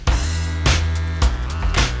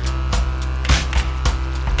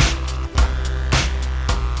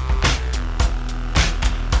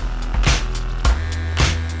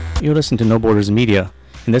You're listening to No Borders Media.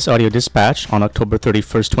 In this audio dispatch on October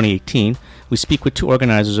 31st, 2018, we speak with two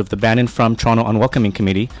organizers of the Bannon Frum Toronto Unwelcoming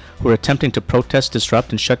Committee who are attempting to protest,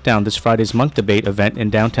 disrupt, and shut down this Friday's Monk Debate event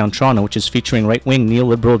in downtown Toronto, which is featuring right-wing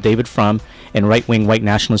neoliberal David Frum and right-wing white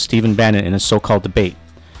nationalist Stephen Bannon in a so-called debate.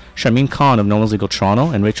 Sharmeen Khan of No One's Legal Toronto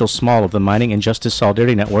and Rachel Small of the Mining and Justice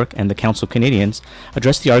Solidarity Network and the Council Canadians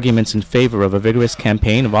addressed the arguments in favor of a vigorous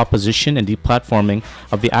campaign of opposition and deplatforming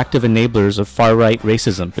of the active enablers of far-right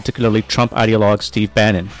racism, particularly Trump ideologue Steve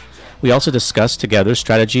Bannon. We also discussed together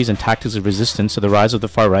strategies and tactics of resistance to the rise of the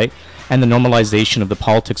far-right and the normalization of the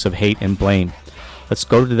politics of hate and blame. Let's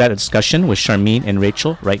go to that discussion with Sharmeen and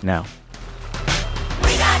Rachel right now.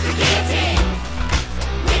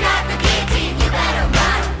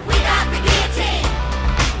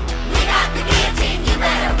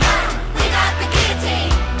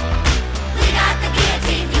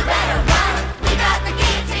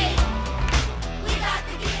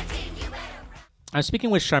 I'm speaking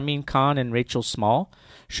with Sharmeen Khan and Rachel Small.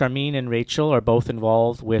 Sharmeen and Rachel are both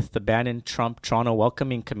involved with the Bannon Trump Toronto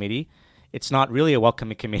Welcoming Committee. It's not really a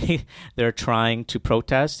welcoming committee. They're trying to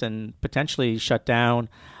protest and potentially shut down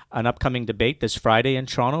an upcoming debate this Friday in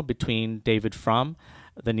Toronto between David Frum,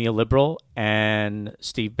 the neoliberal, and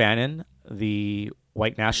Steve Bannon, the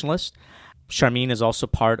white nationalist. Sharmeen is also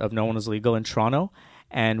part of No One Is Legal in Toronto,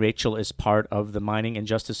 and Rachel is part of the Mining and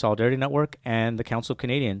Justice Solidarity Network and the Council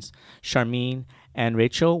Canadians. Sharmeen and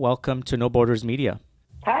Rachel, welcome to No Borders Media.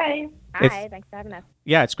 Hi. Hi, thanks for having us.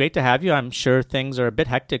 Yeah, it's great to have you. I'm sure things are a bit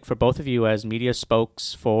hectic for both of you as media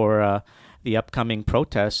spokes for the upcoming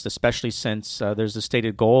protest, especially since there's a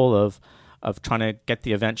stated goal of trying to get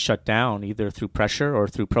the event shut down, either through pressure or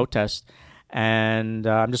through protest. And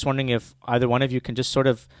I'm just wondering if either one of you can just sort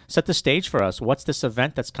of set the stage for us. What's this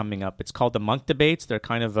event that's coming up? It's called the Monk Debates. They're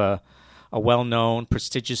kind of a well-known,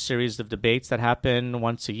 prestigious series of debates that happen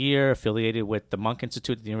once a year, affiliated with the Monk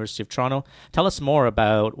Institute at the University of Toronto. Tell us more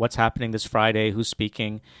about what's happening this Friday, who's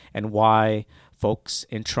speaking, and why folks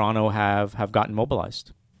in Toronto have gotten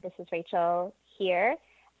mobilized. This is Rachel here.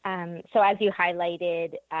 So as you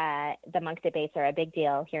highlighted, the Monk Debates are a big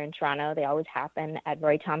deal here in Toronto. They always happen at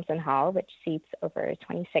Roy Thomson Hall, which seats over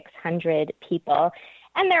 2,600 people.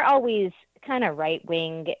 And they're always kind of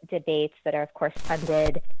right-wing debates that are, of course,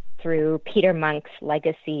 funded through Peter Monk's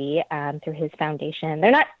legacy, through his foundation.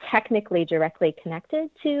 They're not technically directly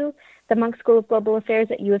connected to the Monk School of Global Affairs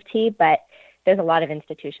at U of T, but there's a lot of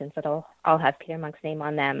institutions that all have Peter Monk's name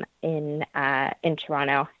on them in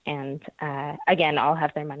Toronto, and again, all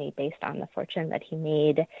have their money based on the fortune that he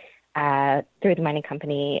made through the mining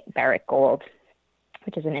company Barrick Gold,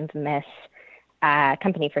 which is an infamous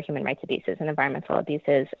company for human rights abuses and environmental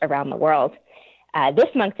abuses around the world.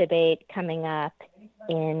 This Monk Debate coming up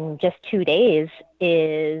in just 2 days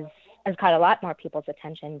has caught a lot more people's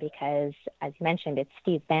attention because, as you mentioned, it's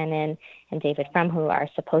Steve Bannon and David Frum who are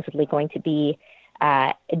supposedly going to be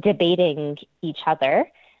debating each other.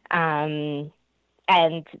 And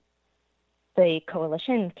the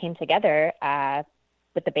coalition came together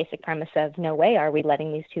with the basic premise of no way are we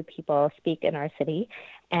letting these two people speak in our city.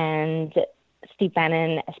 And Steve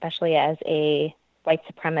Bannon, especially as a white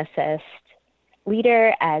supremacist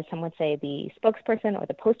leader, as some would say the spokesperson or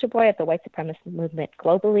the poster boy of the white supremacist movement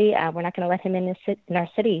globally, we're not going to let him in our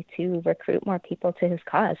city to recruit more people to his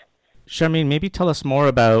cause. Sharmeen, maybe tell us more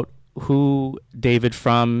about who David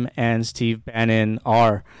Frum and Steve Bannon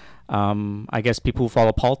are. I guess people who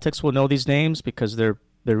follow politics will know these names because they're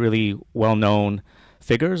really well-known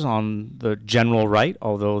figures on the general right,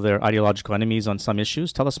 although they're ideological enemies on some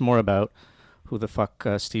issues. Tell us more about who the fuck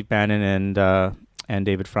Steve Bannon and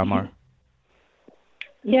David Frum are.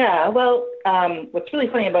 Yeah, well, what's really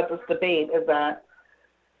funny about this debate is that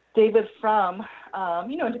David Frum,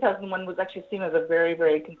 in 2001 was actually seen as a very,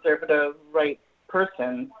 very conservative right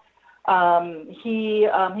person.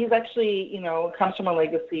 He's actually, comes from a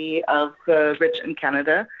legacy of the rich in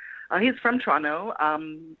Canada. He's from Toronto.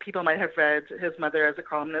 People might have read his mother as a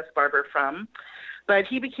columnist, Barbara Frum, but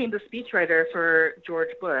he became the speechwriter for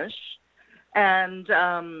George Bush, and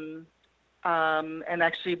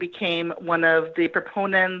actually became one of the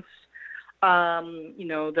proponents,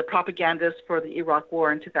 the propagandist for the Iraq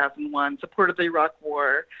War in 2001, supported the Iraq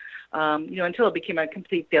War, until it became a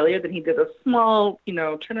complete failure. Then he did a small,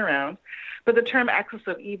 turnaround. But the term axis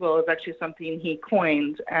of evil is actually something he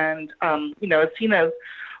coined, and, it's seen as,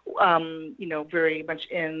 very much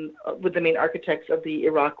with the main architects of the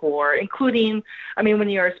Iraq War, including, when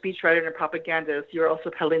you're a speechwriter and a propagandist, you're also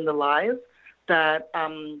peddling the lies that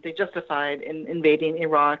they justified in invading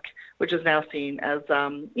Iraq, which is now seen as,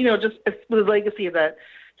 just the legacy of that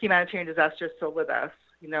humanitarian disaster still with us,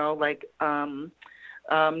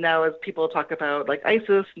 Now, as people talk about like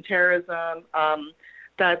ISIS and terrorism,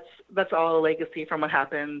 that's all a legacy from what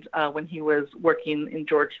happened when he was working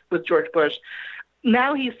with George Bush.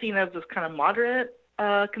 Now he's seen as this kind of moderate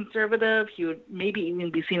conservative. He would maybe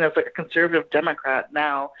even be seen as like a conservative Democrat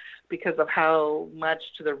now because of how much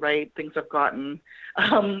to the right things have gotten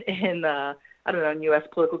in I don't know, in U.S.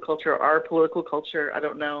 political culture, our political culture, I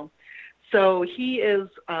don't know. So he is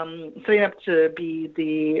setting up to be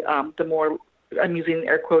the more, I'm using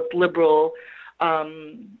air quotes, liberal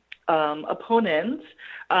opponent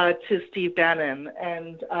to Steve Bannon.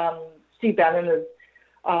 And Steve Bannon is,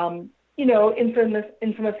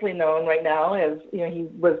 infamously known right now as, he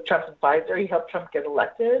was Trump's advisor. He helped Trump get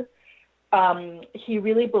elected. He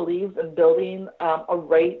really believes in building a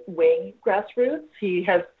right-wing grassroots. He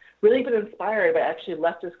has really been inspired by actually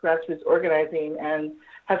leftist grassroots organizing and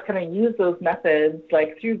has kind of used those methods,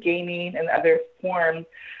 like through gaming and other forms,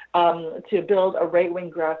 to build a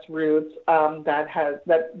right-wing grassroots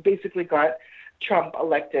that basically got Trump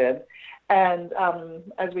elected. And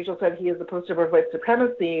as Rachel said, he is opposed to white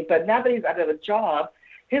supremacy, but now that he's out of a job,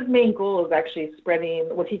 his main goal is actually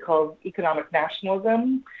spreading what he calls economic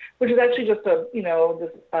nationalism, which is actually just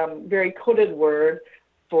this very coded word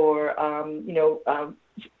for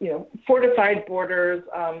fortified borders,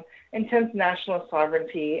 intense national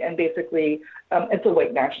sovereignty, and basically it's a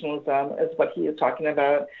white nationalism is what he is talking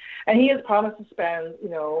about. And he has promised to spend,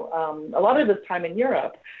 a lot of his time in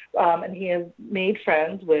Europe, and he has made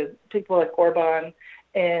friends with people like Orban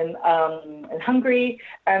in Hungary,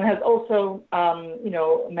 and has also,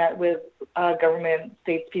 met with government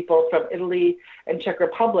statespeople from Italy and Czech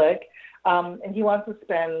Republic. And he wants to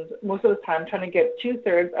spend most of his time trying to get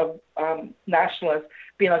 2/3 of nationalists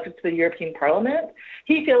being elected to the European Parliament.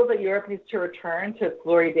 He feels that Europe needs to return to its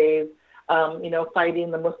glory days,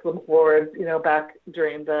 fighting the Muslim hordes, back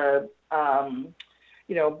during the,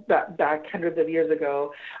 back hundreds of years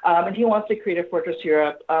ago. And he wants to create a fortress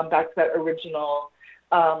Europe back to that original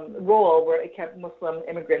role where it kept Muslim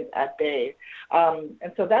immigrants at bay.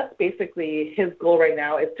 And so that's basically his goal right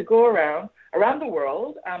now, is to go around the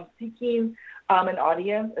world seeking an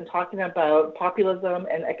audience and talking about populism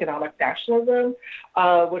and economic nationalism,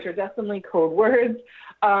 which are definitely code words.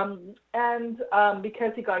 And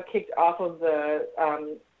because he got kicked off of the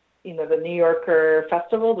New Yorker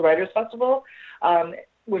Festival, the Writers' Festival,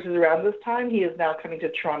 which is around this time, he is now coming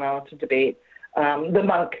to Toronto to debate. The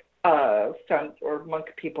Monk Front or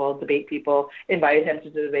Monk people, debate people, invited him to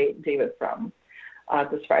debate David Frum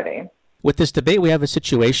this Friday. With this debate, we have a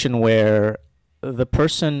situation where the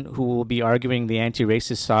person who will be arguing the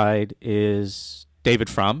anti-racist side is David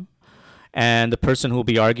Frum, and the person who will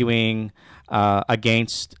be arguing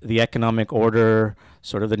against the economic order,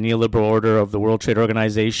 sort of the neoliberal order of the World Trade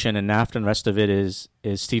Organization and NAFTA and the rest of it is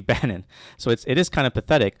Steve Bannon. So it is kind of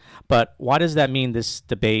pathetic. But why does that mean this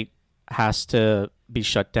debate has to be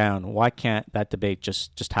shut down? Why can't that debate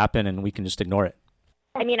just happen and we can just ignore it?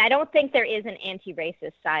 I mean, I don't think there is an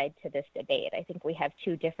anti-racist side to this debate. I think we have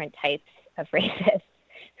two different types of racists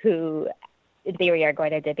who, in theory, are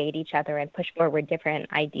going to debate each other and push forward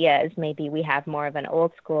different ideas. Maybe we have more of an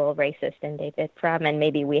old school racist in David Frum, and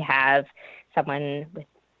maybe we have someone with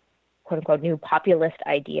quote unquote new populist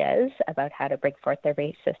ideas about how to bring forth the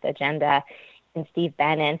racist agenda in Steve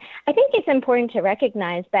Bannon. I think it's important to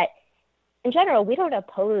recognize that in general, we don't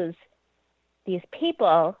oppose these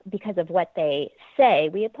people because of what they say.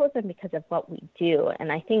 We oppose them because of what we do.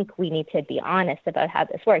 And I think we need to be honest about how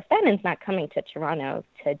this works. Bannon's not coming to Toronto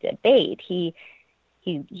to debate. He's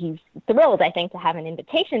thrilled, I think, to have an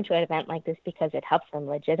invitation to an event like this because it helps him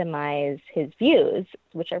legitimize his views,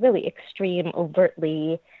 which are really extreme,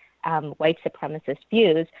 overtly white supremacist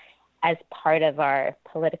views, as part of our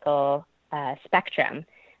political spectrum.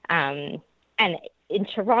 And in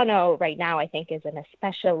Toronto right now, I think, is an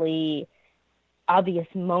especially obvious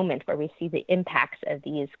moment where we see the impacts of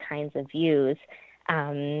these kinds of views.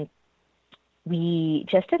 We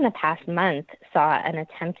just in the past month saw an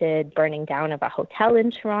attempted burning down of a hotel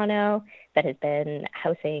in Toronto that has been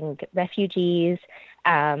housing refugees.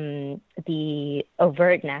 The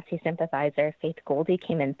overt Nazi sympathizer Faith Goldy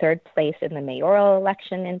came in third place in the mayoral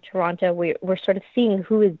election in Toronto. We're sort of seeing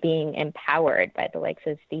who is being empowered by the likes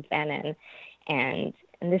of Steve Bannon. And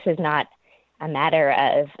this is not a matter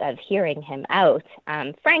of hearing him out.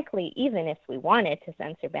 Frankly, even if we wanted to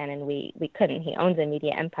censor Bannon, we couldn't. He owns a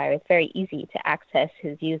media empire. It's very easy to access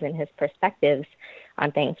his views and his perspectives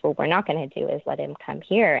on things. What we're not going to do is let him come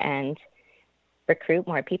here and recruit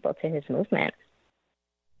more people to his movement.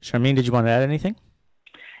 Sharmeen, did you want to add anything?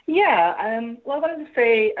 Yeah. Well, I wanted to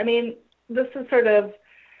say, I mean, this is sort of,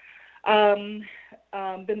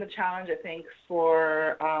 been the challenge, I think,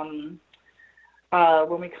 for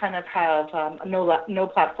when we kind of have no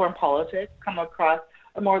platform politics come across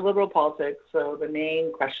a more liberal politics. So the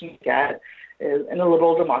main question we get is, in a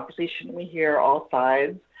liberal democracy, shouldn't we hear all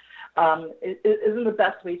sides? Isn't the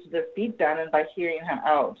best way to defeat Bannon by hearing him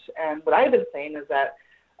out? And what I've been saying is that,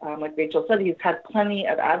 like Rachel said, he's had plenty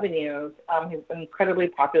of avenues. He's an incredibly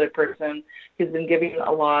popular person. He's been giving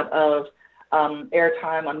a lot of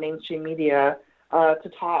airtime on mainstream media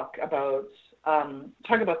to talk about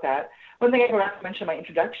that. One thing I forgot to mention in my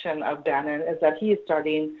introduction of Bannon is that he is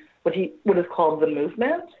starting what is called the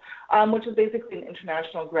movement, which is basically an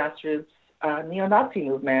international grassroots neo-Nazi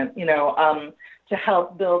movement, to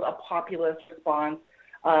help build a populist response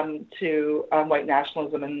to white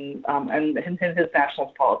nationalism and his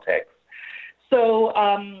nationalist politics. So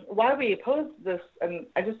why we oppose this, and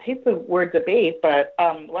I just hate the word debate, but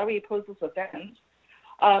why we oppose this event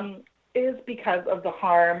is because of the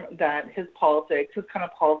harm that his kind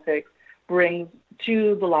of politics, brings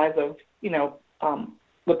to the lives of,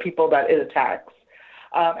 the people that it attacks.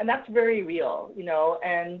 And that's very real,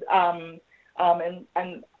 and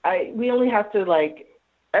we only have to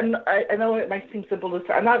and I know it might seem simple to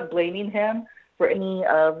say, I'm not blaming him for any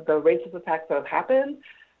of the racist attacks that have happened,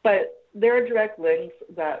 but there are direct links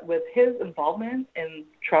that with his involvement in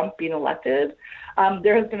Trump being elected,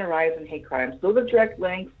 there has been a rise in hate crimes. Those are direct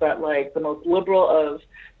links that the most liberal of,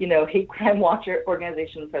 hate crime watch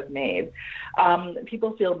organizations have made.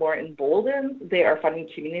 People feel more emboldened. They are finding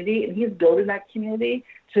community, and he's building that community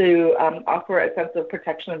to offer a sense of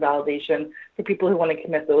protection and validation for people who want to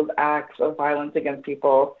commit those acts of violence against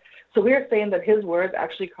people. So we are saying that his words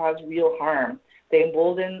actually cause real harm. They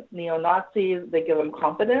embolden neo-Nazis. They give them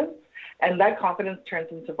confidence. And that confidence turns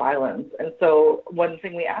into violence. And so one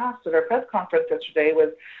thing we asked at our press conference yesterday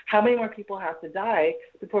was how many more people have to die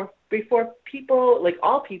before people, like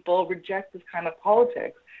all people, reject this kind of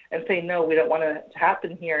politics and say, no, we don't want it to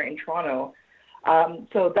happen here in Toronto.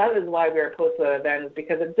 So that is why we're opposed to the event, is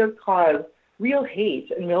because it does cause real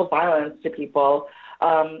hate and real violence to people.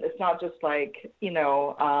 It's not just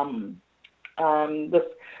this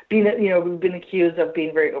being, we've been accused of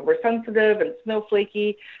being very oversensitive and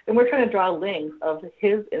snowflakey, and we're trying to draw links of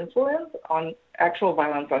his influence on actual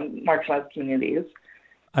violence on marginalized communities.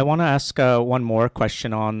 I want to ask one more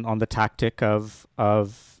question on the tactic of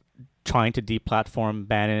trying to deplatform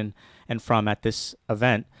Bannon and Frum at this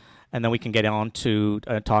event, and then we can get on to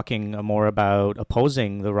talking more about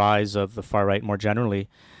opposing the rise of the far right more generally.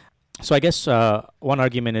 So I guess one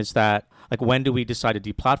argument is that, when do we decide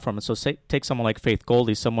to deplatform? And so take someone like Faith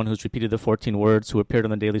Goldie, someone who's repeated the 14 words, who appeared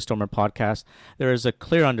on the Daily Stormer podcast. There is a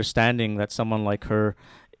clear understanding that someone like her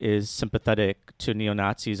is sympathetic to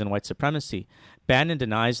neo-Nazis and white supremacy. Bannon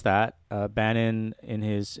denies that. Bannon, in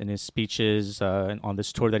his speeches on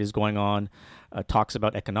this tour that he's going on, talks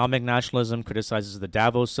about economic nationalism, criticizes the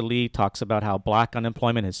Davos elite, talks about how black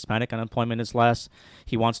unemployment, Hispanic unemployment is less.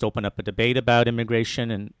 He wants to open up a debate about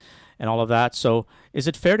immigration and all of that. So is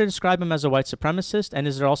it fair to describe him as a white supremacist? And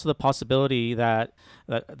is there also the possibility that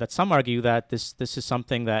some argue that this is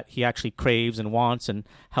something that he actually craves and wants and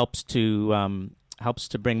helps to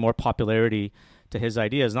bring more popularity to his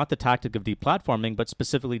ideas, not the tactic of deplatforming, but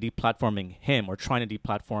specifically deplatforming him or trying to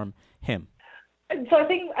deplatform him? So I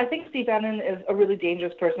think Steve Bannon is a really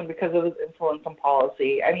dangerous person because of his influence on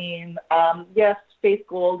policy. I mean, yes, Faith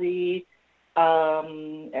Goldie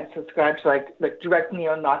and subscribed to direct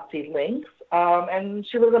neo-Nazi links, and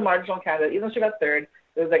she was a marginal candidate. Even though she got third,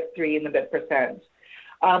 it was 3 and a bit percent.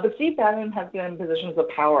 But Steve Bannon has been in positions of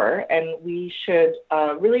power, and we should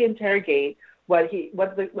really interrogate what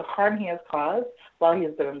the harm he has caused while he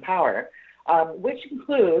has been in power, which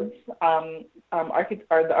includes the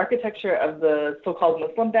architecture of the so-called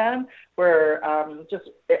Muslim ban, where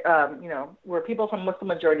where people from Muslim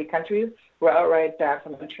majority countries were outright banned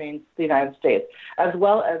from entering the United States, as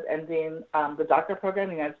well as ending the DACA program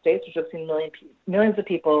in the United States, which has seen millions of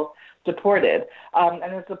people deported,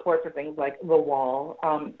 and his support for things like the wall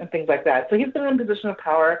and things like that. So he's been in a position of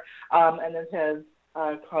power, and it has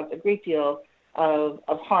caused a great deal of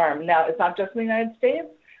harm. Now, it's not just in the United States.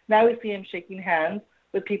 Now we see him shaking hands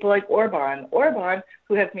with people like Orban,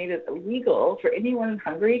 who has made it illegal for anyone in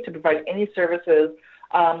Hungary to provide any services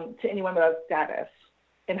to anyone without status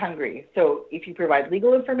in Hungary. So if you provide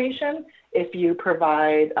legal information, if you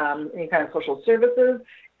provide any kind of social services,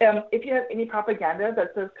 if you have any propaganda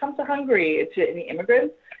that says come to Hungary to any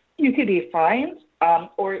immigrants, you could be fined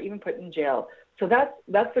or even put in jail. So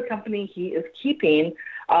that's the company he is keeping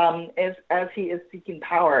as he is seeking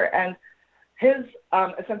power. And his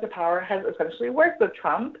sense of power has essentially worked with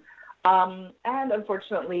Trump. And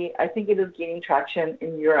unfortunately, I think it is gaining traction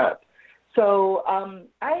in Europe. So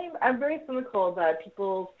I'm very cynical that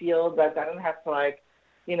people feel that Bannon has to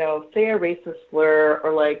say a racist slur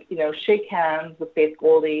or shake hands with Faith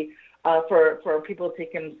Goldie for people to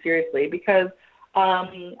take him seriously, because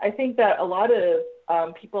I think that a lot of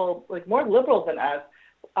people more liberal than us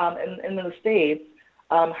in the States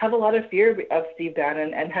have a lot of fear of Steve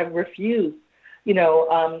Bannon and have refused. The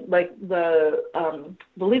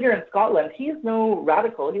leader in Scotland, he's no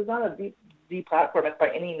radical. He's not a deplatformist by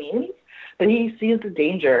any means, but he sees the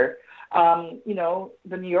danger.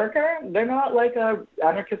 The New Yorker, they're not like a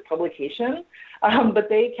anarchist publication, but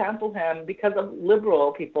they canceled him because of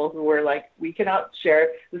liberal people who were like, we cannot share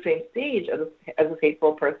the same stage as a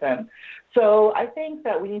hateful person. So I think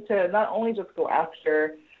that we need to not only just go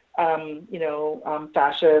after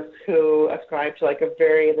fascists who ascribe to a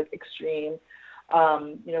very extreme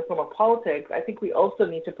form of politics. I think we also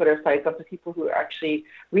need to put our sights on the people who are actually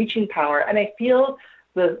reaching power. And I feel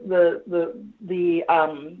the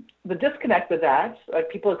disconnect with that,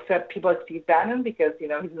 people accept people like Steve Bannon because he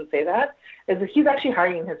doesn't say that, is that he's actually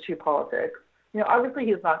hiding his true politics. Obviously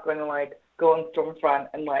he's not going to go on Stormfront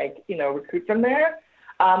and recruit from there.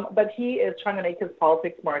 But he is trying to make his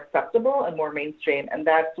politics more acceptable and more mainstream, and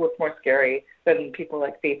that's what's more scary than people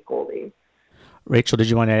like Faith Goldie. Rachel, did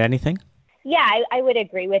you want to add anything? Yeah, I would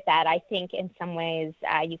agree with that. I think in some ways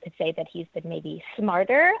you could say that he's been maybe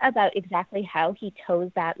smarter about exactly how he toes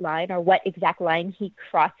that line or what exact line he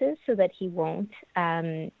crosses so that he won't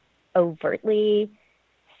overtly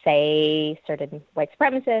say certain white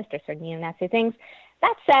supremacist or certain neo-Nazi things.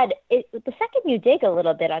 That said, the second you dig a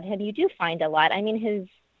little bit on him, you do find a lot. I mean,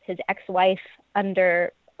 his ex-wife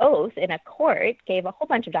under oath in a court gave a whole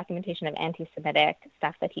bunch of documentation of anti-Semitic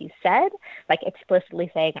stuff that he said, explicitly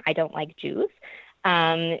saying, I don't like Jews.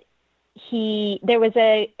 There was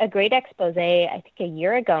a great expose, I think a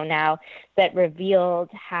year ago now, that revealed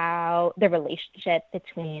how the relationship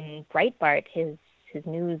between Breitbart, his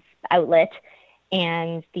news outlet,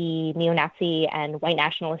 and the neo-Nazi and white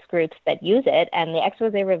nationalist groups that use it. And the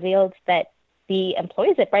expose revealed that the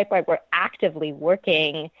employees at Breitbart were actively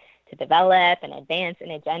working to develop and advance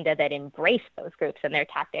an agenda that embraced those groups and their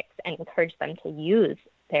tactics and encouraged them to use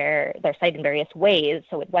their site in various ways.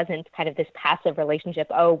 So it wasn't kind of this passive relationship,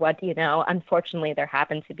 oh, what do you know? Unfortunately, there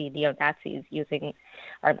happen to be neo-Nazis using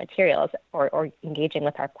our materials or engaging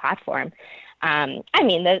with our platform.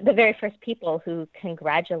 The very first people who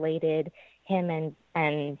congratulated him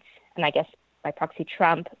and I guess by proxy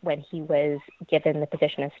Trump when he was given the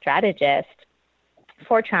position of strategist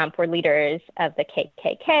for Trump were leaders of the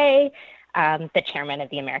KKK, the chairman of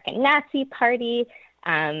the American Nazi Party.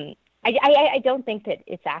 I don't think that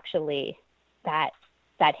it's actually that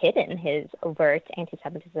hidden, his overt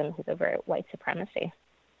anti-Semitism, his overt white supremacy.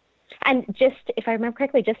 And just, if I remember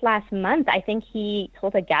correctly, just last month, I think he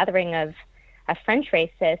told a gathering of French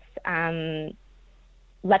racists,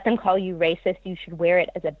 let them call you racist, you should wear it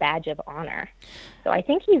as a badge of honor. So I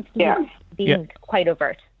think he's being quite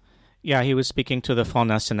overt. Yeah, he was speaking to the Front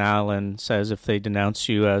National and says if they denounce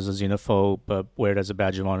you as a xenophobe, wear it as a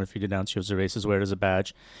badge of honor. If you denounce you as a racist, wear it as a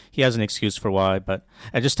badge. He has an excuse for why. But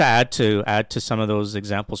just to add to some of those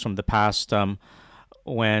examples from the past,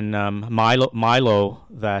 when Milo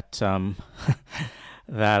that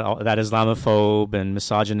that Islamophobe and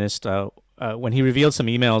misogynist, when he revealed some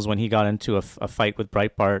emails when he got into a fight with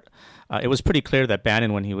Breitbart, it was pretty clear that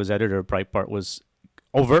Bannon, when he was editor of Breitbart, was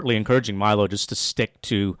overtly encouraging Milo just to stick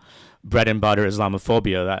to bread and butter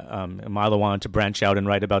Islamophobia. That Milo wanted to branch out and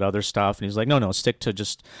write about other stuff, and he's like, no, stick to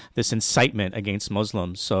just this incitement against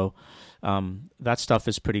Muslims. So that stuff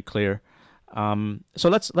is pretty clear. So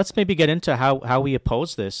let's maybe get into how we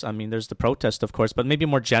oppose this. I mean, there's the protest, of course, but maybe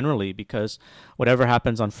more generally, because whatever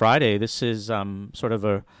happens on Friday, this is sort of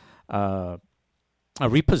a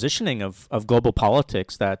repositioning of global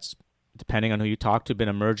politics that's, depending on who you talk to, been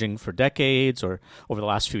emerging for decades or over the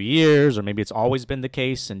last few years, or maybe it's always been the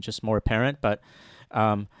case and just more apparent. But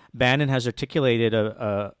Bannon has articulated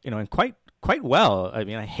and quite well. I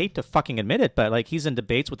mean, I hate to fucking admit it, but he's in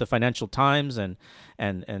debates with the Financial Times and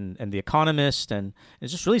the Economist, and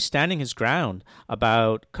is just really standing his ground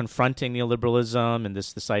about confronting neoliberalism and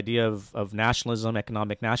this idea of nationalism,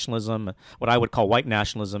 economic nationalism, what I would call white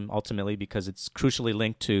nationalism ultimately, because it's crucially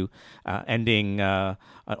linked to ending an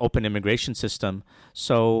open immigration system.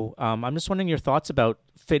 So I'm just wondering your thoughts about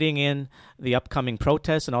fitting in the upcoming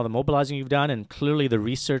protests and all the mobilizing you've done, and clearly the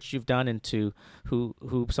research you've done into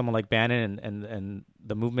who someone like Bannon and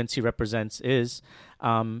the movements he represents is,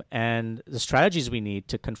 and the strategies we need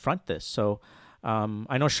to confront this. So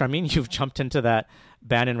I know, Sharmeen, you've jumped into that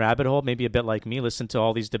Bannon rabbit hole, maybe a bit like me, listened to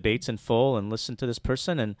all these debates in full and listened to this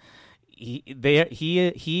person. And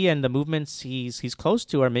he and the movements he's close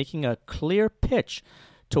to are making a clear pitch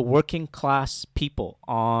to working class people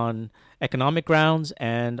on economic grounds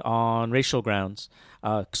and on racial grounds,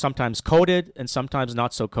 sometimes coded and sometimes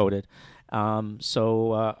not so coded.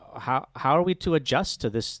 So how are we to adjust to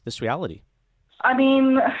this reality? I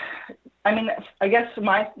mean, I guess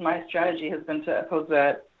my strategy has been to oppose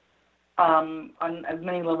it on as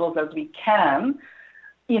many levels as we can.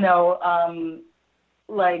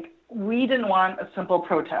 Like, we didn't want a simple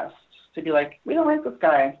protest to be like, we don't like this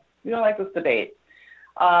guy, we don't like this debate.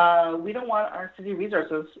 We don't want our city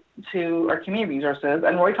resources our community resources.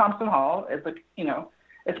 And Roy Thompson Hall is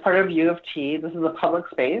it's part of U of T. This is a public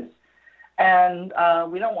space. And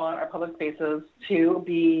we don't want our public spaces to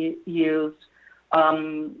be used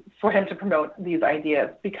for him to promote these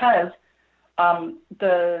ideas, because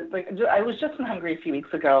I was just in Hungary a few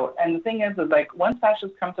weeks ago, and the thing is like, once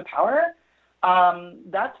fascists come to power,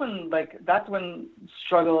 that's when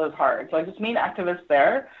struggle is hard. So I just meet activists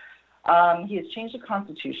there. He has changed the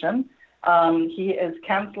constitution. He is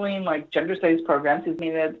canceling gender studies programs. He's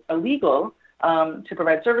made it illegal to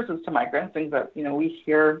provide services to migrants, things that we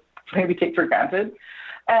here maybe take for granted.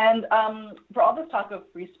 And for all this talk of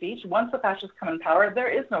free speech, once the fascists come in power, there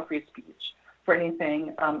is no free speech for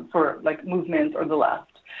anything, for movements or the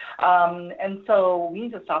left. And so we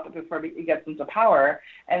need to stop it before he gets into power.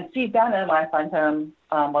 And Steve Bannon, why I find him,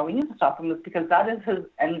 why we need to stop him, is because that is his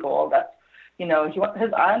end goal. That's,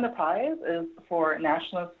 his eye on the prize is for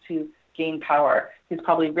nationalists to gain power. He's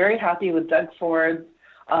probably very happy with Doug Ford's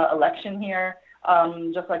election here,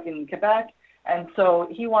 just like in Quebec. And so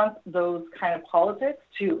he wants those kind of politics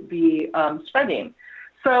to be spreading.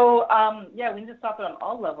 So, we need to stop it on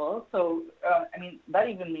all levels. So, that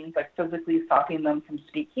even means physically stopping them from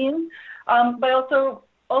speaking. But I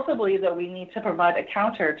also believe that we need to provide a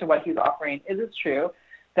counter to what he's offering. Is it true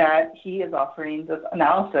that he is offering this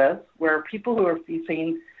analysis where people who are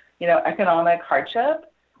facing, economic hardship,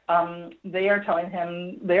 they are telling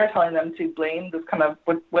them to blame this kind of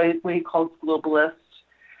what he calls globalist,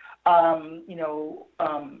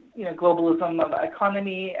 globalism of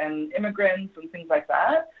economy and immigrants and things like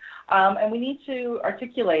that. And we need to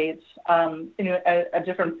articulate, a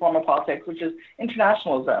different form of politics, which is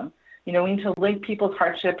internationalism. We need to link people's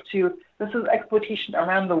hardship to this is exploitation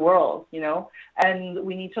around the world, and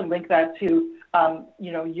we need to link that to,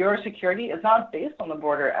 your security is not based on the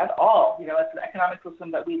border at all. It's an economic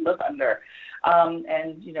system that we live under.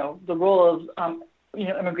 And, the role of,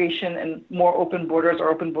 immigration and more open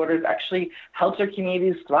borders actually helps our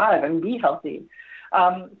communities thrive and be healthy.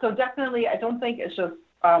 So definitely, I don't think it's just,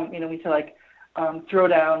 we need to throw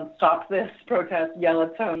down, stop this protest, yell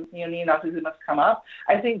at some neo-Nazis who must come up.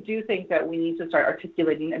 I do think that we need to start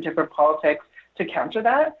articulating a different politics to counter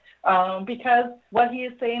that, because what he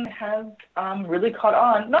is saying has really caught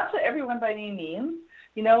on, not to everyone by any means,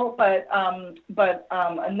 but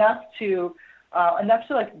enough to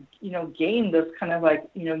gain this kind of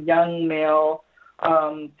young male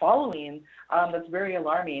following that's very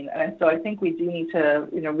alarming. And so I think we do need to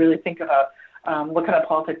really think about what kind of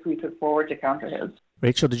politics we put forward to counter his.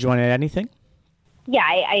 Rachel, did you want to add anything? Yeah,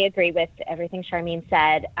 I agree with everything Sharmeen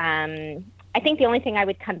said. I think the only thing I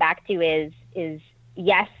would come back to is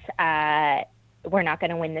yes, we're not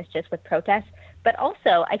going to win this just with protests, but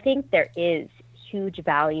also I think there is huge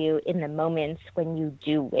value in the moments when you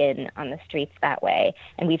do win on the streets that way.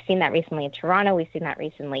 And we've seen that recently in Toronto. We've seen that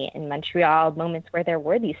recently in Montreal, moments where there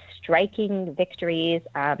were these striking victories,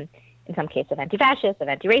 in some cases of anti-fascists, of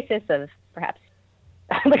anti-racists, of perhaps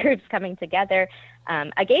other groups coming together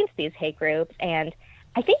against these hate groups. And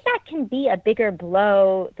I think that can be a bigger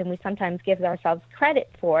blow than we sometimes give ourselves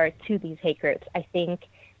credit for to these hate groups. I think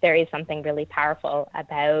there is something really powerful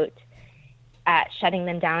about shutting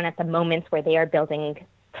them down at the moments where they are building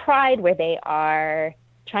pride, where they are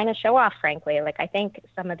trying to show off, frankly. I think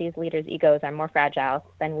some of these leaders' egos are more fragile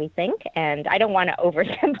than we think. And I don't want to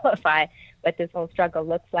oversimplify what this whole struggle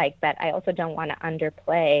looks like, but I also don't want to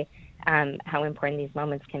underplay how important these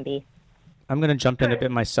moments can be. I'm going to jump in a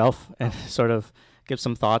bit myself and sort of give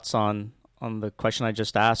some thoughts on the question I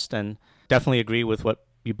just asked, and definitely agree with what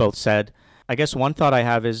you both said. I guess one thought I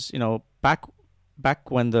have is, back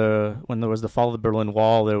when there was the fall of the Berlin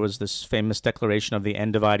Wall, there was this famous declaration of the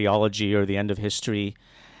end of ideology or the end of history.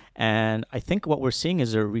 And I think what we're seeing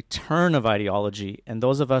is a return of ideology. And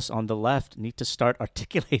those of us on the left need to start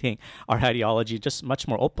articulating our ideology just much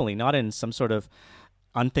more openly, not in some sort of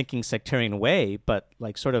unthinking sectarian way, but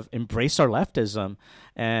like sort of embrace our leftism.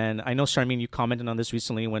 And I know, Sharmeen, you commented on this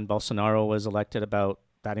recently when Bolsonaro was elected about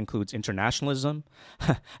that includes internationalism.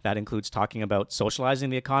 That includes talking about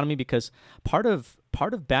socializing the economy, because part of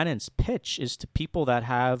Bannon's pitch is to people that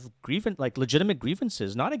have legitimate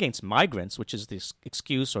grievances, not against migrants, which is this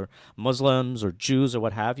excuse, or Muslims or Jews or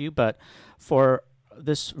what have you, but for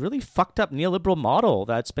this really fucked up neoliberal model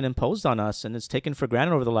that's been imposed on us and is taken for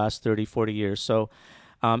granted over the last 30, 40 years. So,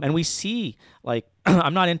 and we see, like,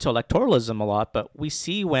 I'm not into electoralism a lot, but we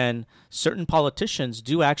see when certain politicians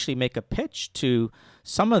do actually make a pitch to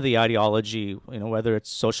some of the ideology, whether it's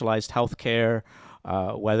socialized healthcare,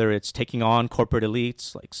 whether it's taking on corporate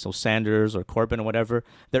elites, like Sanders or Corbyn or whatever,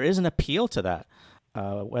 there is an appeal to that.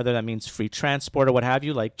 Whether that means free transport or what have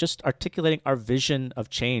you, like just articulating our vision of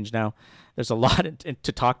change. Now, there's a lot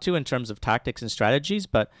to talk to in terms of tactics and strategies,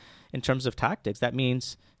 but in terms of tactics, that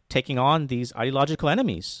means taking on these ideological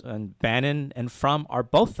enemies. And Bannon and Frum are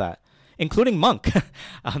both that, including Monk,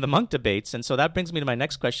 the Monk debates. And so that brings me to my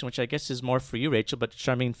next question, which I guess is more for you, Rachel, but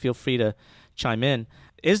Sharmeen, feel free to chime in.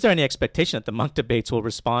 Is there any expectation that the Monk debates will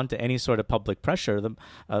respond to any sort of public pressure?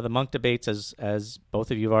 The Monk debates, as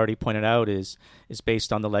both of you have already pointed out, is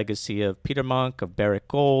based on the legacy of Peter Monk, of Barrick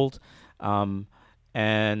Gold,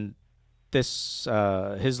 and this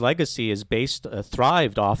his legacy is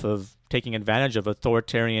thrived off of taking advantage of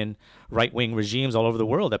authoritarian right-wing regimes all over the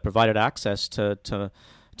world that provided access to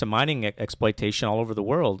mining exploitation all over the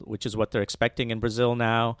world, which is what they're expecting in Brazil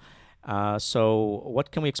now. So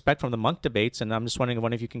what can we expect from the Monk debates? And I'm just wondering if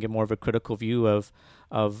one of you can give more of a critical view of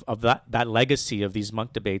that legacy of these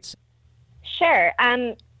Monk debates. Sure.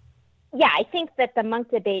 I think that the Monk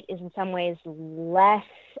debate is in some ways less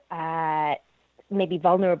maybe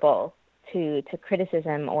vulnerable to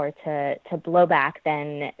criticism or to blowback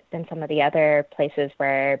than some of the other places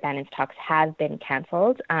where Bannon's talks have been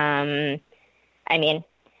canceled.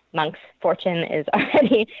 Monk's fortune is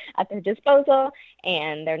already at their disposal,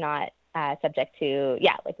 and they're not subject to,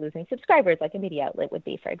 like losing subscribers like a media outlet would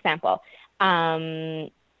be, for example.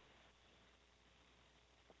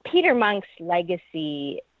 Peter Monk's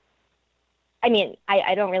legacy,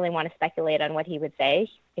 I don't really want to speculate on what he would say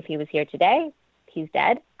if he was here today. He's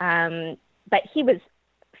dead. But he was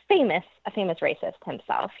a famous racist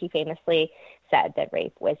himself. He famously said that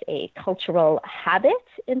rape was a cultural habit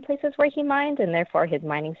in places where he mined, and therefore his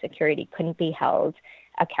mining security couldn't be held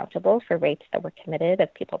accountable for rapes that were committed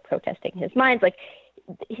of people protesting his mines. Like,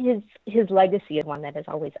 his legacy is one that has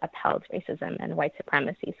always upheld racism and white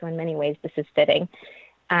supremacy. So in many ways, this is fitting.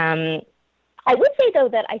 I would say, though,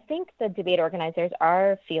 that I think the debate organizers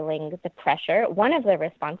are feeling the pressure. One of the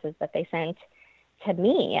responses that they sent to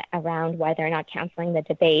me around why they're not canceling the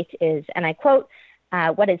debate is, and I quote,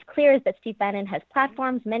 what is clear is that Steve Bannon has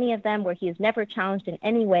platforms, many of them where he is never challenged in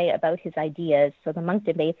any way about his ideas. So the Monk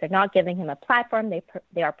debates are not giving him a platform.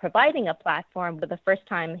 They are providing a platform, but the first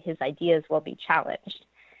time his ideas will be challenged.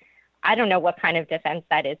 I don't know what kind of defense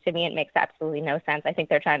that is. To me, it makes absolutely no sense. I think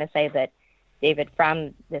they're trying to say that David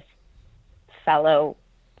Frum, this fellow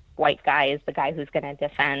white guy, is the guy who's going to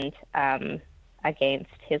defend against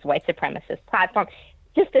his white supremacist platform,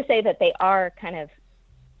 just to say that they are kind of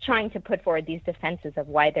trying to put forward these defenses of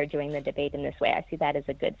why they're doing the debate in this way. I see that as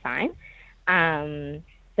a good sign,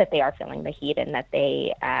 that they are feeling the heat and that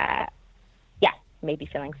they, maybe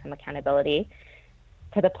feeling some accountability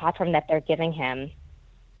for the platform that they're giving him.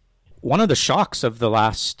 One of the shocks of the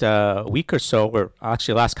last week or so, or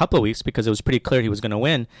actually last couple of weeks, because it was pretty clear he was going to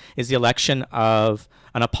win, is the election of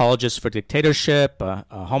an apologist for dictatorship, a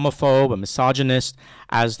homophobe, a misogynist,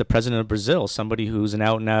 as the president of Brazil, somebody who's an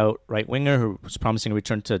out-and-out right-winger who's promising a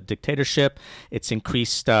return to dictatorship. It's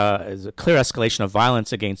increased a clear escalation of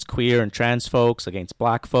violence against queer and trans folks, against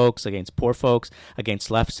black folks, against poor folks, against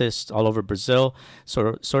leftists all over Brazil.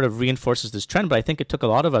 Sort of reinforces this trend, but I think it took a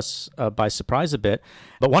lot of us by surprise a bit.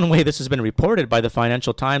 But one way this has been reported by the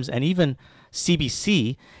Financial Times and even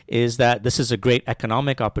CBC is that this is a great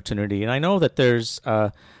economic opportunity. And I know that there's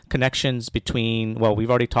connections between, we've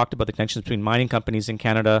already talked about the connections between mining companies in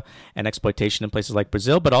Canada and exploitation in places like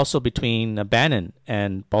Brazil, but also between Bannon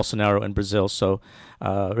and Bolsonaro in Brazil. So,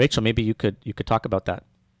 Rachel, maybe you could talk about that.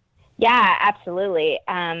 Yeah, absolutely.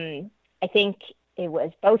 I think it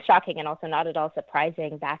was both shocking and also not at all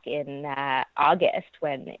surprising back in August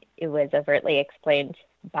when it was overtly explained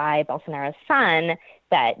by Bolsonaro's son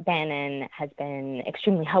that Bannon has been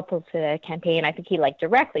extremely helpful to the campaign. I think he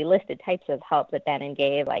directly listed types of help that Bannon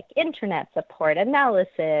gave, like internet support,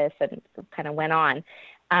 analysis, and kind of went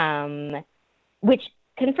on, which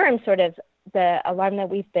confirms sort of the alarm that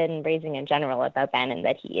we've been raising in general about Bannon,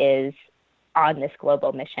 that he is on this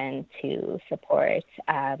global mission to support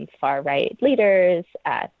far-right leaders,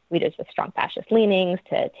 leaders with strong fascist leanings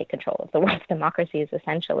to take control of the world's democracies,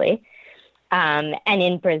 essentially. And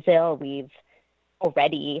in Brazil, we've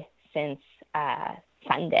already, since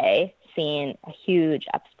Sunday, seen a huge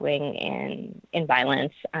upswing in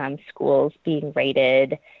violence, schools being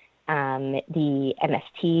raided. The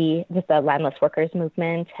MST, the landless workers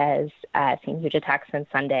movement, has seen huge attacks since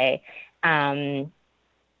Sunday. And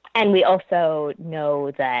we also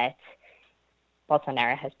know that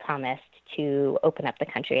Bolsonaro has promised to open up the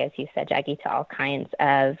country, as you said, Jackie, to all kinds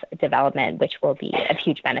of development, which will be of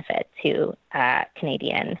huge benefit to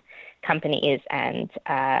Canadian companies and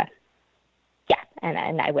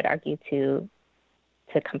and I would argue to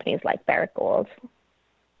companies like Barrick Gold,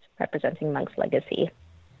 representing Monk's legacy.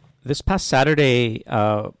 This past Saturday,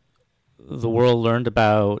 the world learned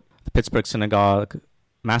about the Pittsburgh synagogue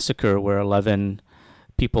massacre, where 11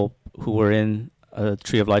 people who were in a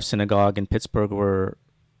Tree of Life synagogue in Pittsburgh were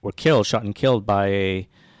killed, shot and killed by an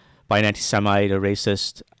anti-Semite, a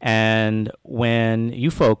racist. And when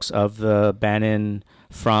you folks of the Bannon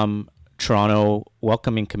from Toronto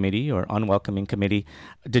Welcoming Committee or Unwelcoming Committee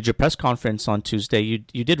did your press conference on Tuesday,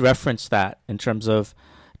 you did reference that in terms of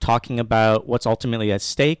talking about what's ultimately at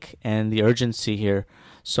stake and the urgency here.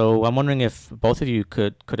 So I'm wondering if both of you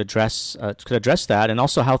could address that, and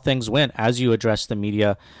also how things went as you addressed the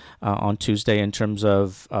media on Tuesday in terms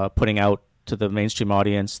of putting out to the mainstream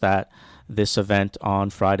audience that this event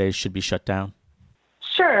on Friday should be shut down.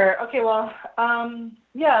 Sure. Okay. Well, so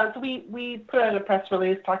we put out a press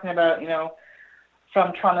release talking about,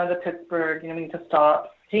 from Toronto to Pittsburgh, we need to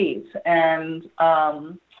stop hate, and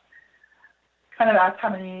kind of ask how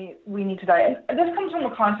many we need to die. And this comes from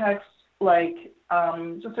a context like, I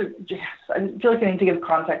feel like I need to give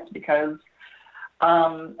context because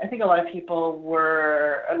I think a lot of people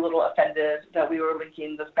were a little offended that we were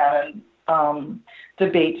linking this Bannon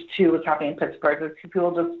debate to what's happening in Pittsburgh.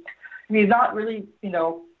 People just, if you've not really,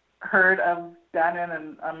 heard of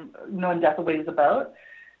Bannon and know in depth what he's about,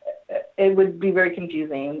 it would be very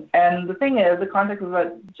confusing. And the thing is, the context is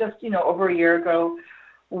that just, over a year ago,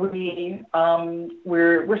 we're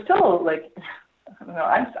still like, I don't know,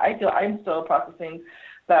 I'm still processing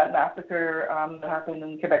that massacre that happened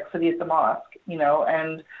in Quebec City at the mosque,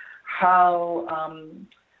 and how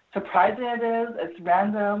surprising it is. It's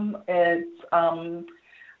random.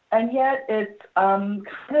 And yet it's kind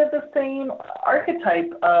of the same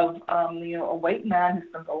archetype of, a white man who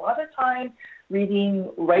spends a lot of time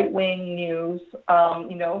reading right-wing news,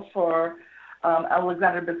 for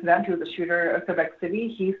Alexander Bissonnette, who was the shooter of Quebec City.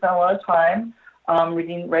 He spent a lot of time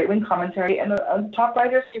reading right-wing commentary, and the top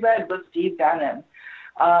writer he read was Steve Bannon.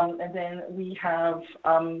 And then we have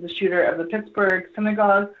the shooter of the Pittsburgh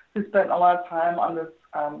synagogue, who spent a lot of time on this,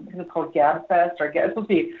 I think it's called Gab Fest, it's supposed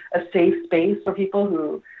to be a safe space for people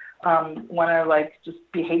who want to just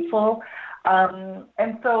be hateful.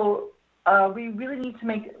 And so we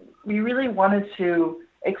really wanted to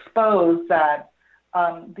expose that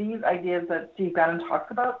these ideas that Steve Bannon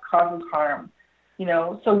talks about causes harm.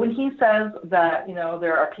 So when he says that,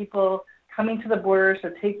 there are people coming to the borders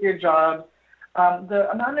to take your jobs, the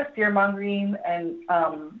amount of fear-mongering and,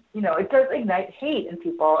 it does ignite hate in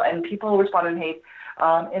people, and people respond in hate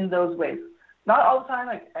in those ways. Not all the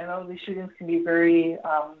time. I know these shootings can be very,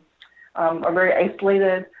 are very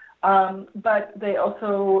isolated, but they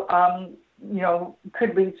also,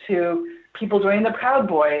 could lead to people joining the Proud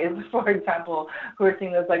Boys, for example, who are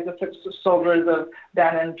seen as the soldiers of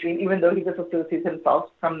Bannon's dream, even though he disassociates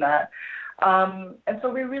himself from that. And so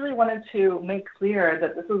we really wanted to make clear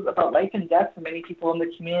that this is about life and death for many people in the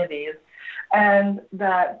communities, and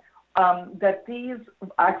that that these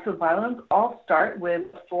acts of violence all start with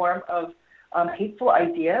a form of hateful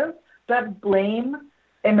ideas that blame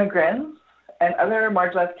immigrants and other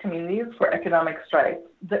marginalized communities for economic strife.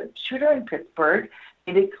 The shooter in Pittsburgh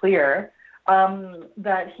made it clear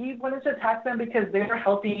that he wanted to attack them because they were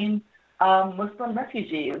helping Muslim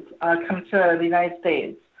refugees come to the United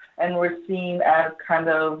States, and were seen as kind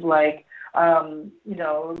of the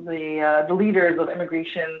leaders of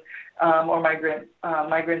immigration or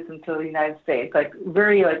migrants into the United States,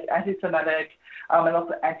 very anti-Semitic and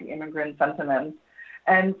also anti-immigrant sentiments.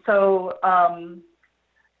 And so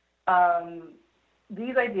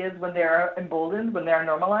these ideas, when they are emboldened, when they are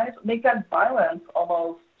normalized, make that violence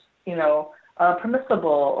almost,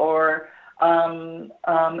 permissible, or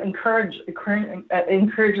encourages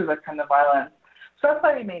that kind of violence. So that's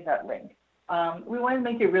why we made that link. We want to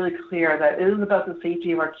make it really clear that it is about the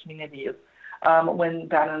safety of our communities when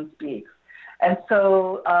Bannon speaks. And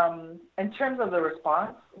so in terms of the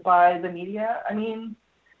response by the media,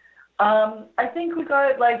 I think we got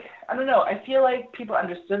it, like, I don't know, I feel like people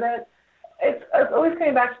understood it. It's always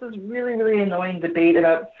coming back to this really, really annoying debate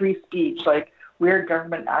about free speech. Like, we're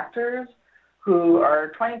government actors who are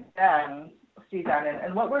trying to ban Steve Bannon.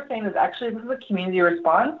 And what we're saying is actually this is a community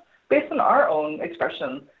response based on our own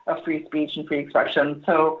expression of free speech and free expression.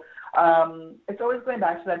 So it's always going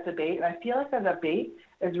back to that debate. And I feel like that debate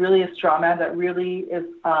is really a straw man that really is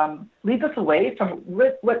leads us away from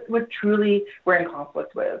what truly we're in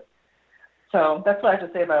conflict with. So that's what I have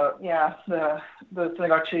to say about, the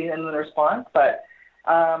synagogue shooting and the response. But,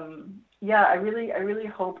 I really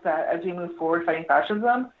hope that as we move forward fighting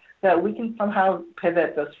fascism, that we can somehow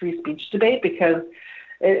pivot this free speech debate, because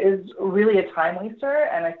it is really a time waster.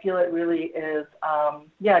 And I feel it really is,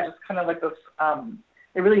 just kind of like this,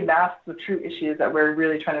 it really masks the true issues that we're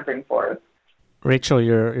really trying to bring forth. Rachel,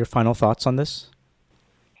 your final thoughts on this?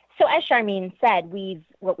 So as Sharmeen said,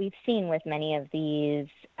 what we've seen with many of these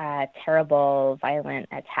terrible, violent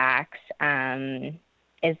attacks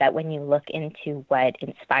is that when you look into what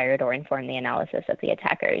inspired or informed the analysis of the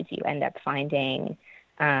attackers, you end up finding,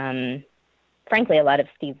 frankly, a lot of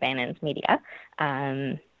Steve Bannon's media,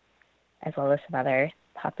 as well as some other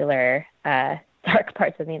popular dark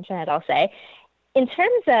parts of the internet, I'll say. In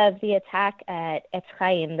terms of the attack at Etz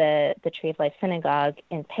Chaim, the Tree of Life Synagogue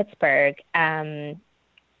in Pittsburgh,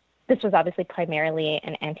 this was obviously primarily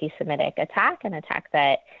an anti-Semitic attack, an attack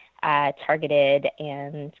that targeted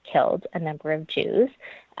and killed a number of Jews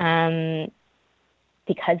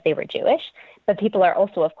because they were Jewish. But people are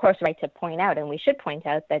also, of course, right to point out, and we should point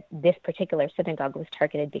out, that this particular synagogue was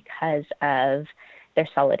targeted because of their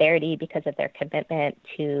solidarity, because of their commitment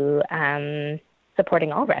to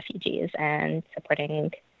supporting all refugees and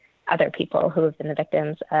supporting other people who have been the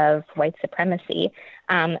victims of white supremacy.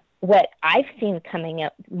 What I've seen coming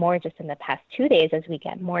up more just in the past 2 days as we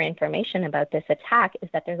get more information about this attack is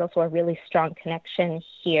that there's also a really strong connection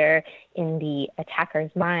here in the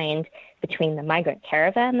attacker's mind between the migrant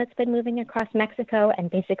caravan that's been moving across Mexico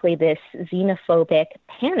and basically this xenophobic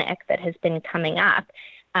panic that has been coming up.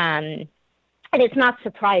 And it's not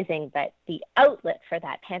surprising that the outlet for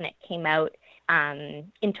that panic came out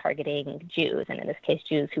in targeting Jews, and in this case,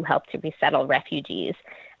 Jews who helped to resettle refugees.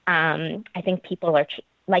 I think people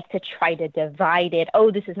like to try to divide it.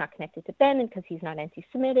 Oh, this is not connected to Bannon because he's not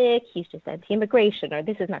anti-Semitic, he's just anti-immigration, or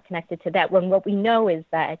this is not connected to that. When what we know is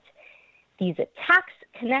that these attacks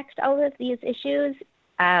connect all of these issues,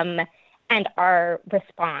 and our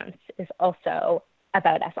response is also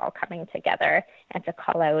about us all coming together and to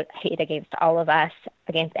call out hate against all of us,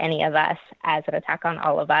 against any of us, as an attack on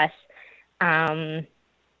all of us. And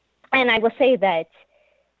I will say that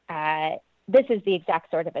this is the exact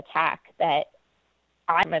sort of attack that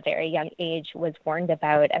I, from a very young age, was warned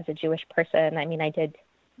about as a Jewish person. I mean, I did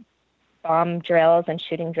bomb drills and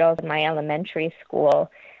shooting drills in my elementary school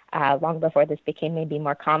long before this became maybe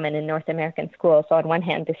more common in North American schools. So on one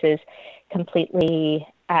hand, this was completely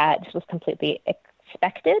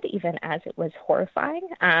expected, even as it was horrifying.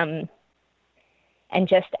 And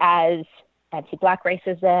just as anti-Black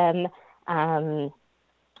racism,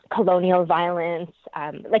 colonial violence,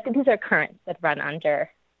 these are currents that run under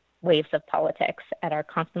waves of politics and are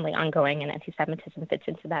constantly ongoing, and anti-Semitism fits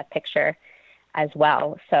into that picture as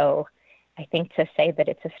well. So I think to say that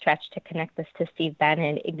it's a stretch to connect this to Steve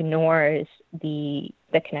Bannon ignores the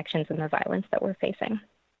connections and the violence that we're facing.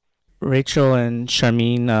 Rachel and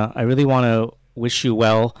Sharmeen, I really want to wish you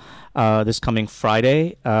well this coming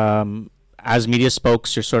Friday. As media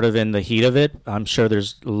spokes, you're sort of in the heat of it. I'm sure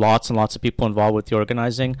there's lots and lots of people involved with the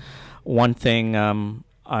organizing. One thing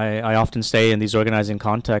I often say in these organizing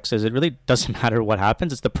contexts is it really doesn't matter what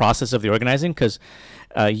happens. It's the process of the organizing, because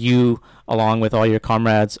you, along with all your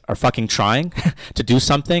comrades, are fucking trying to do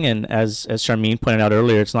something. And as Sharmeen pointed out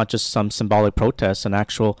earlier, it's not just some symbolic protest, an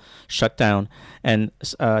actual shutdown. And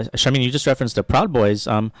Sharmeen, you just referenced the Proud Boys.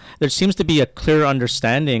 There seems to be a clear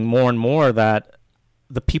understanding more and more that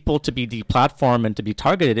the people to be deplatformed and to be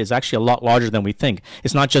targeted is actually a lot larger than we think.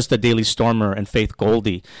 It's not just the Daily Stormer and Faith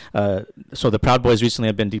Goldie. So the Proud Boys recently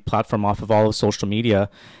have been deplatformed off of all of social media,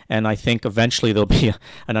 and I think eventually there'll be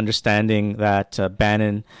an understanding that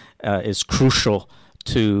Bannon is crucial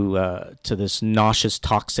to this nauseous,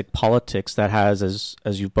 toxic politics that has,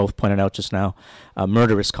 as you both pointed out just now,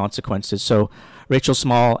 murderous consequences. So Rachel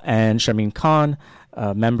Small and Sharmeen Khan,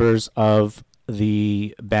 members of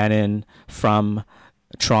the Bannon from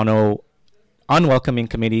Toronto Unwelcoming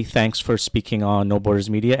Committee, thanks for speaking on No Borders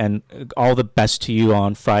Media, and all the best to you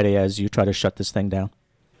on Friday as you try to shut this thing down.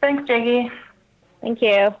 Thanks, Jaggy. Thank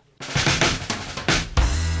you.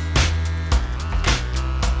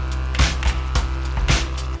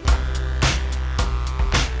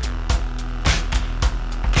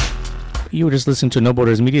 You were just listening to No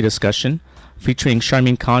Borders Media Discussion featuring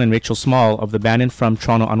Sharmeen Khan and Rachel Small of the Bannon Frum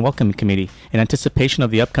Toronto Unwelcoming Committee in anticipation of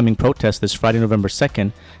the upcoming protest this Friday, November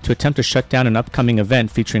 2nd, to attempt to shut down an upcoming event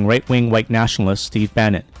featuring right-wing white nationalist Steve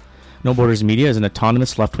Bannon. No Borders Media is an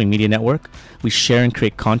autonomous left-wing media network. We share and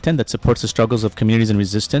create content that supports the struggles of communities in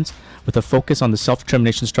resistance with a focus on the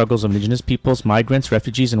self-determination struggles of Indigenous peoples, migrants,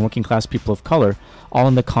 refugees, and working-class people of color, all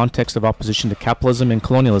in the context of opposition to capitalism and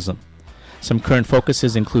colonialism. Some current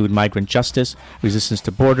focuses include migrant justice, resistance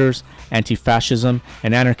to borders, anti-fascism,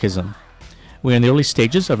 and anarchism. We are in the early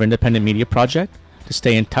stages of our independent media project. To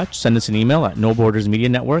stay in touch, send us an email at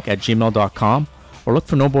nobordersmedianetwork@gmail.com or look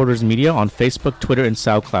for No Borders Media on Facebook, Twitter, and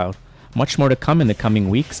SoundCloud. Much more to come in the coming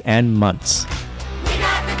weeks and months.